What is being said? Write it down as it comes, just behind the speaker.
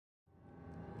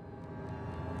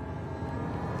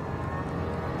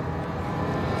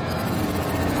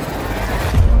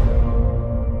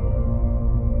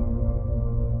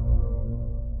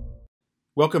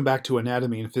Welcome back to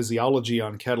Anatomy and Physiology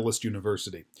on Catalyst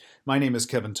University. My name is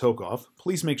Kevin Tokoph.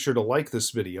 Please make sure to like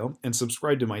this video and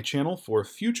subscribe to my channel for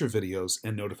future videos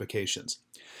and notifications.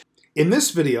 In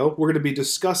this video, we're going to be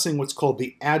discussing what's called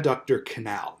the adductor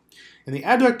canal. And the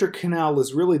adductor canal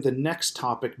is really the next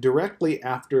topic directly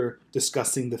after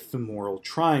discussing the femoral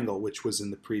triangle, which was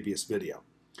in the previous video.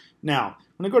 Now,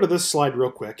 I'm going to go to this slide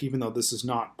real quick, even though this is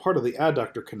not part of the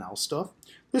adductor canal stuff.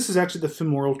 This is actually the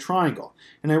femoral triangle,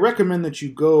 and I recommend that you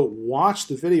go watch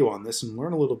the video on this and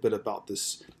learn a little bit about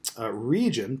this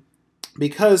region,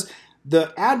 because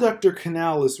the adductor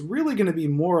canal is really going to be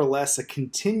more or less a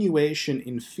continuation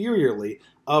inferiorly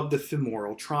of the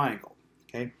femoral triangle.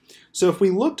 Okay? So if we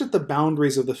looked at the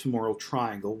boundaries of the femoral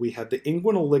triangle, we had the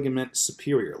inguinal ligament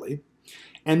superiorly,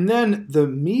 and then the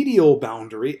medial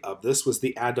boundary of this was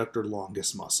the adductor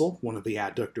longus muscle, one of the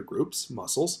adductor groups,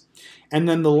 muscles. And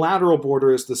then the lateral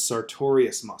border is the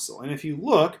sartorius muscle. And if you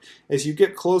look, as you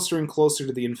get closer and closer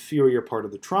to the inferior part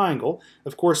of the triangle,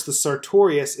 of course the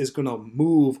sartorius is going to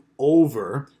move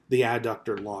over the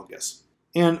adductor longus.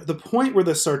 And the point where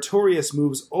the sartorius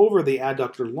moves over the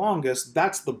adductor longus,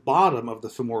 that's the bottom of the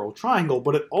femoral triangle,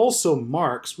 but it also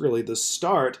marks really the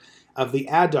start of the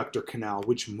adductor canal,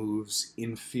 which moves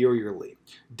inferiorly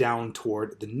down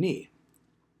toward the knee.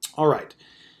 All right,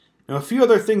 now a few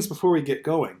other things before we get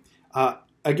going.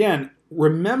 Again,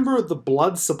 remember the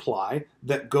blood supply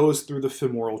that goes through the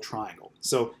femoral triangle.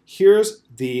 So here's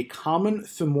the common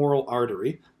femoral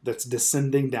artery that's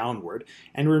descending downward,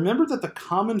 and remember that the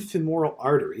common femoral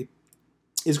artery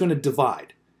is going to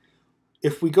divide.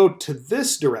 If we go to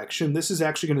this direction, this is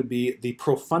actually going to be the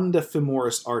profunda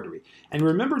femoris artery. And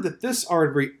remember that this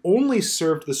artery only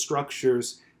served the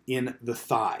structures in the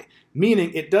thigh,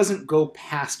 meaning it doesn't go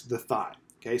past the thigh.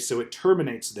 Okay, so it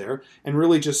terminates there and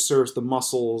really just serves the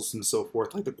muscles and so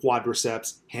forth, like the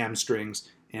quadriceps, hamstrings,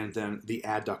 and then the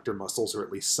adductor muscles, or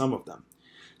at least some of them.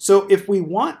 So if we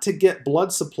want to get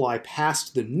blood supply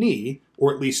past the knee,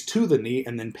 or at least to the knee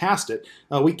and then past it,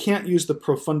 we can't use the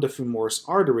profunda femoris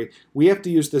artery. We have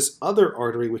to use this other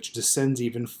artery which descends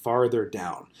even farther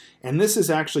down. And this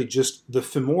is actually just the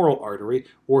femoral artery,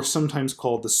 or sometimes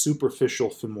called the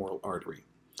superficial femoral artery.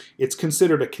 It's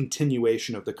considered a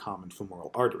continuation of the common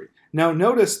femoral artery. Now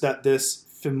notice that this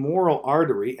femoral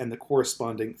artery and the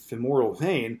corresponding femoral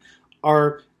vein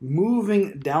are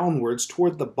moving downwards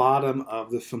toward the bottom of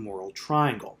the femoral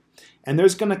triangle. And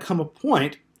there's going to come a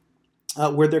point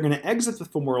where they're going to exit the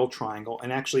femoral triangle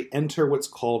and actually enter what's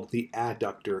called the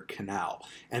adductor canal.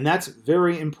 And that's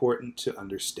very important to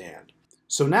understand.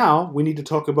 So now we need to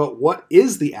talk about what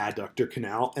is the adductor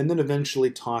canal, and then eventually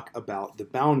talk about the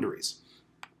boundaries.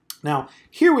 Now,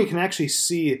 here we can actually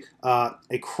see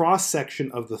a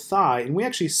cross-section of the thigh, and we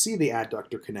actually see the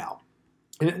adductor canal.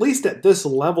 And at least at this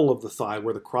level of the thigh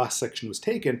where the cross-section was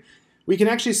taken, we can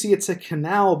actually see it's a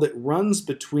canal that runs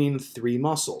between three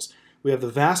muscles. We have the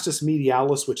vastus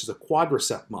medialis, which is a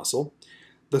quadricep muscle,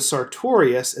 the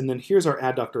sartorius, and then here's our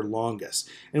adductor longus.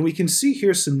 And we can see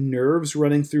here some nerves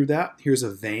running through that. Here's a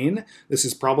vein. This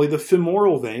is probably the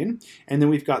femoral vein. And then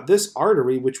we've got this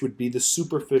artery, which would be the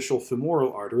superficial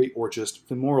femoral artery, or just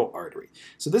femoral artery.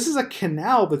 So this is a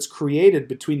canal that's created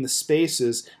between the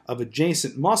spaces of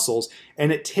adjacent muscles,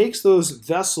 and it takes those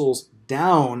vessels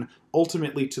down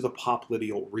ultimately to the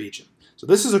popliteal region. So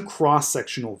this is a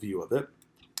cross-sectional view of it.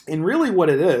 And really what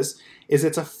it is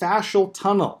it's a fascial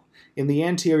tunnel in the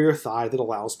anterior thigh that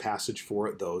allows passage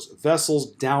for those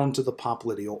vessels down to the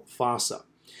popliteal fossa.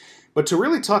 But to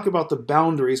really talk about the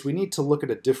boundaries, we need to look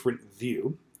at a different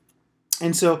view.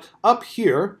 And so up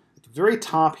here, at the very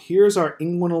top, here's our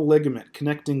inguinal ligament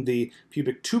connecting the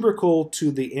pubic tubercle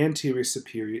to the anterior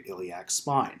superior iliac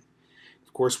spine.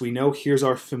 Of course, we know here's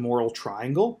our femoral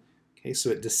triangle. Okay, so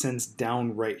it descends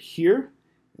down right here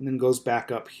and then goes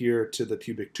back up here to the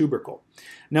pubic tubercle.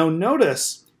 Now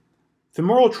notice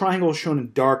femoral triangle is shown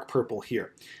in dark purple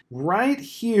here. Right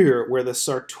here where the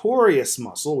sartorius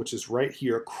muscle, which is right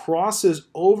here, crosses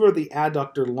over the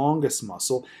adductor longus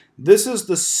muscle, this is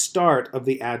the start of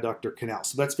the adductor canal.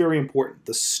 So that's very important.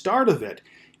 The start of it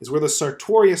is where the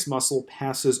sartorius muscle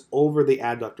passes over the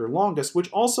adductor longus,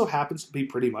 which also happens to be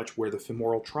pretty much where the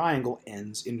femoral triangle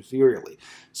ends inferiorly.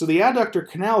 So the adductor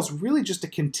canal is really just a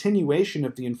continuation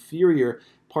of the inferior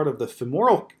part of the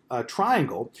femoral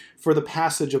triangle for the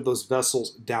passage of those vessels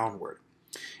downward.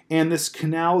 And this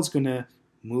canal is going to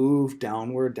move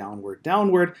downward, downward,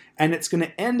 downward, and it's going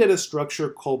to end at a structure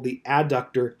called the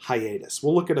adductor hiatus.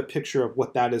 We'll look at a picture of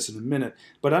what that is in a minute,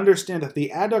 but understand that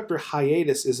the adductor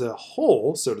hiatus is a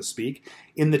hole, so to speak,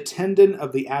 in the tendon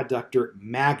of the adductor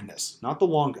magnus, not the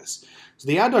longus. So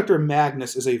the adductor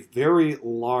magnus is a very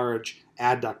large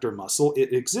adductor muscle.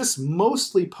 It exists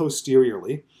mostly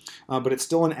posteriorly, but it's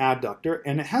still an adductor,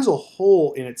 and it has a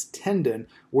hole in its tendon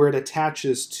where it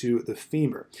attaches to the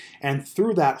femur. And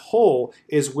through that hole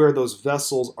is where those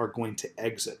vessels are going to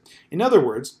exit. In other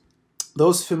words,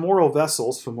 those femoral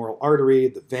vessels, femoral artery,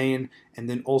 the vein, and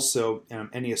then also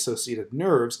any associated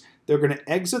nerves, they're going to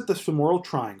exit the femoral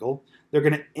triangle, they're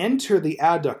going to enter the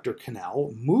adductor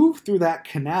canal, move through that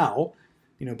canal,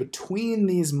 between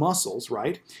these muscles,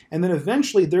 right? And then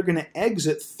eventually they're going to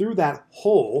exit through that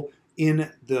hole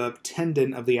in the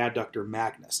tendon of the adductor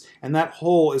magnus. And that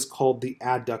hole is called the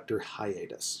adductor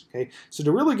hiatus, okay? So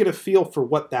to really get a feel for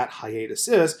what that hiatus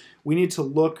is, we need to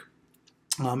look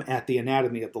at the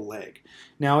anatomy of the leg.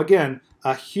 Now again,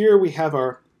 here we have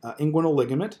our inguinal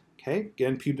ligament, okay?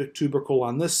 Again, pubic tubercle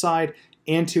on this side,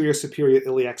 anterior superior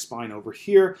iliac spine over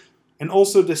here, and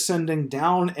also descending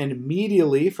down and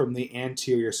medially from the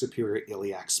anterior superior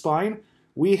iliac spine,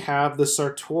 we have the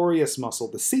sartorius muscle,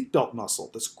 the seatbelt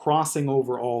muscle that's crossing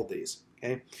over all these.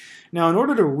 Okay? Now, in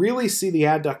order to really see the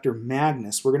adductor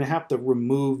magnus, we're going to have to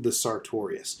remove the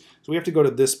sartorius. So we have to go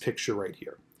to this picture right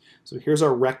here. So here's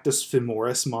our rectus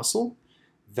femoris muscle,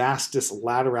 vastus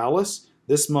lateralis.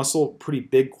 This muscle, pretty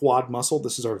big quad muscle.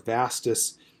 This is our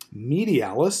vastus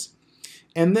medialis.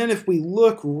 And then if we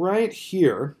look right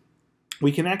here,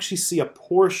 we can actually see a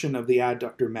portion of the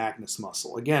adductor magnus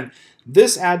muscle. Again,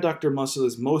 this adductor muscle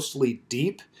is mostly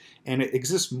deep and it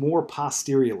exists more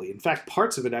posteriorly. In fact,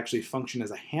 parts of it actually function as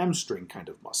a hamstring kind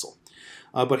of muscle.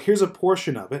 But here's a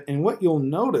portion of it, and what you'll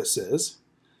notice is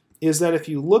that if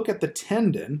you look at the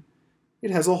tendon, it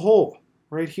has a hole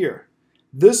right here.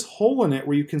 This hole in it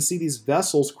where you can see these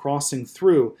vessels crossing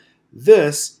through,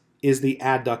 this is the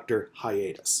adductor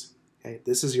hiatus. Okay?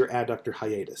 This is your adductor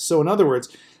hiatus. So in other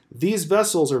words, these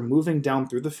vessels are moving down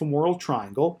through the femoral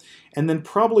triangle, and then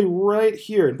probably right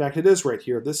here, in fact it is right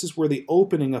here, this is where the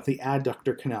opening of the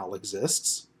adductor canal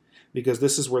exists, because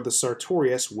this is where the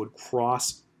sartorius would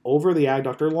cross over the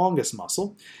adductor longus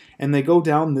muscle, and they go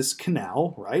down this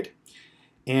canal, right?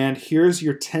 And here's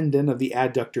your tendon of the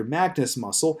adductor magnus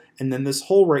muscle, and then this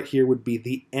hole right here would be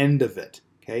the end of it,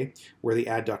 okay, where the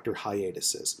adductor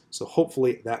hiatus is. So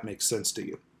hopefully that makes sense to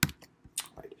you.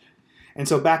 And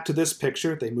so back to this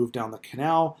picture, they move down the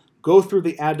canal, go through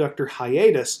the adductor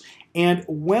hiatus, and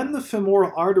when the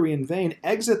femoral artery and vein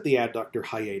exit the adductor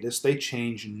hiatus, they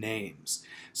change names.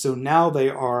 So now they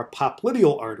are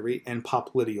popliteal artery and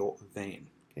popliteal vein.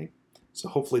 Okay? So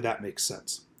hopefully that makes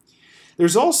sense.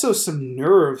 There's also some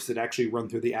nerves that actually run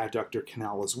through the adductor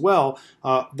canal as well,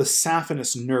 the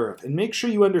saphenous nerve. And make sure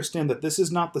you understand that this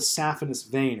is not the saphenous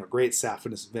vein or great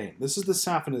saphenous vein. This is the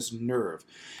saphenous nerve.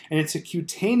 And it's a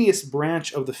cutaneous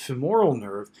branch of the femoral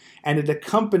nerve, and it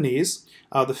accompanies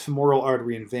the femoral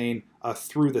artery and vein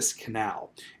through this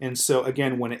canal. And so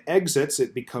again, when it exits,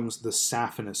 it becomes the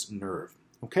saphenous nerve.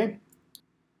 Okay?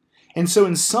 And so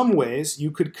in some ways, you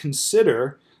could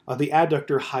consider the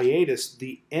adductor hiatus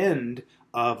the end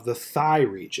of the thigh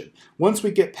region. Once we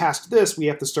get past this, we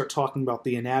have to start talking about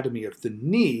the anatomy of the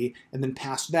knee, and then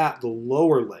past that, the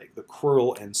lower leg, the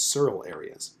crural and sural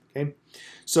areas. Okay?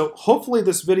 So hopefully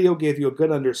this video gave you a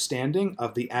good understanding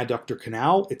of the adductor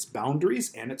canal, its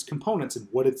boundaries, and its components, and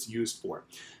what it's used for.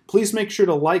 Please make sure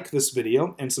to like this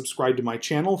video and subscribe to my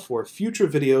channel for future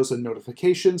videos and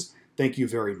notifications. Thank you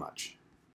very much.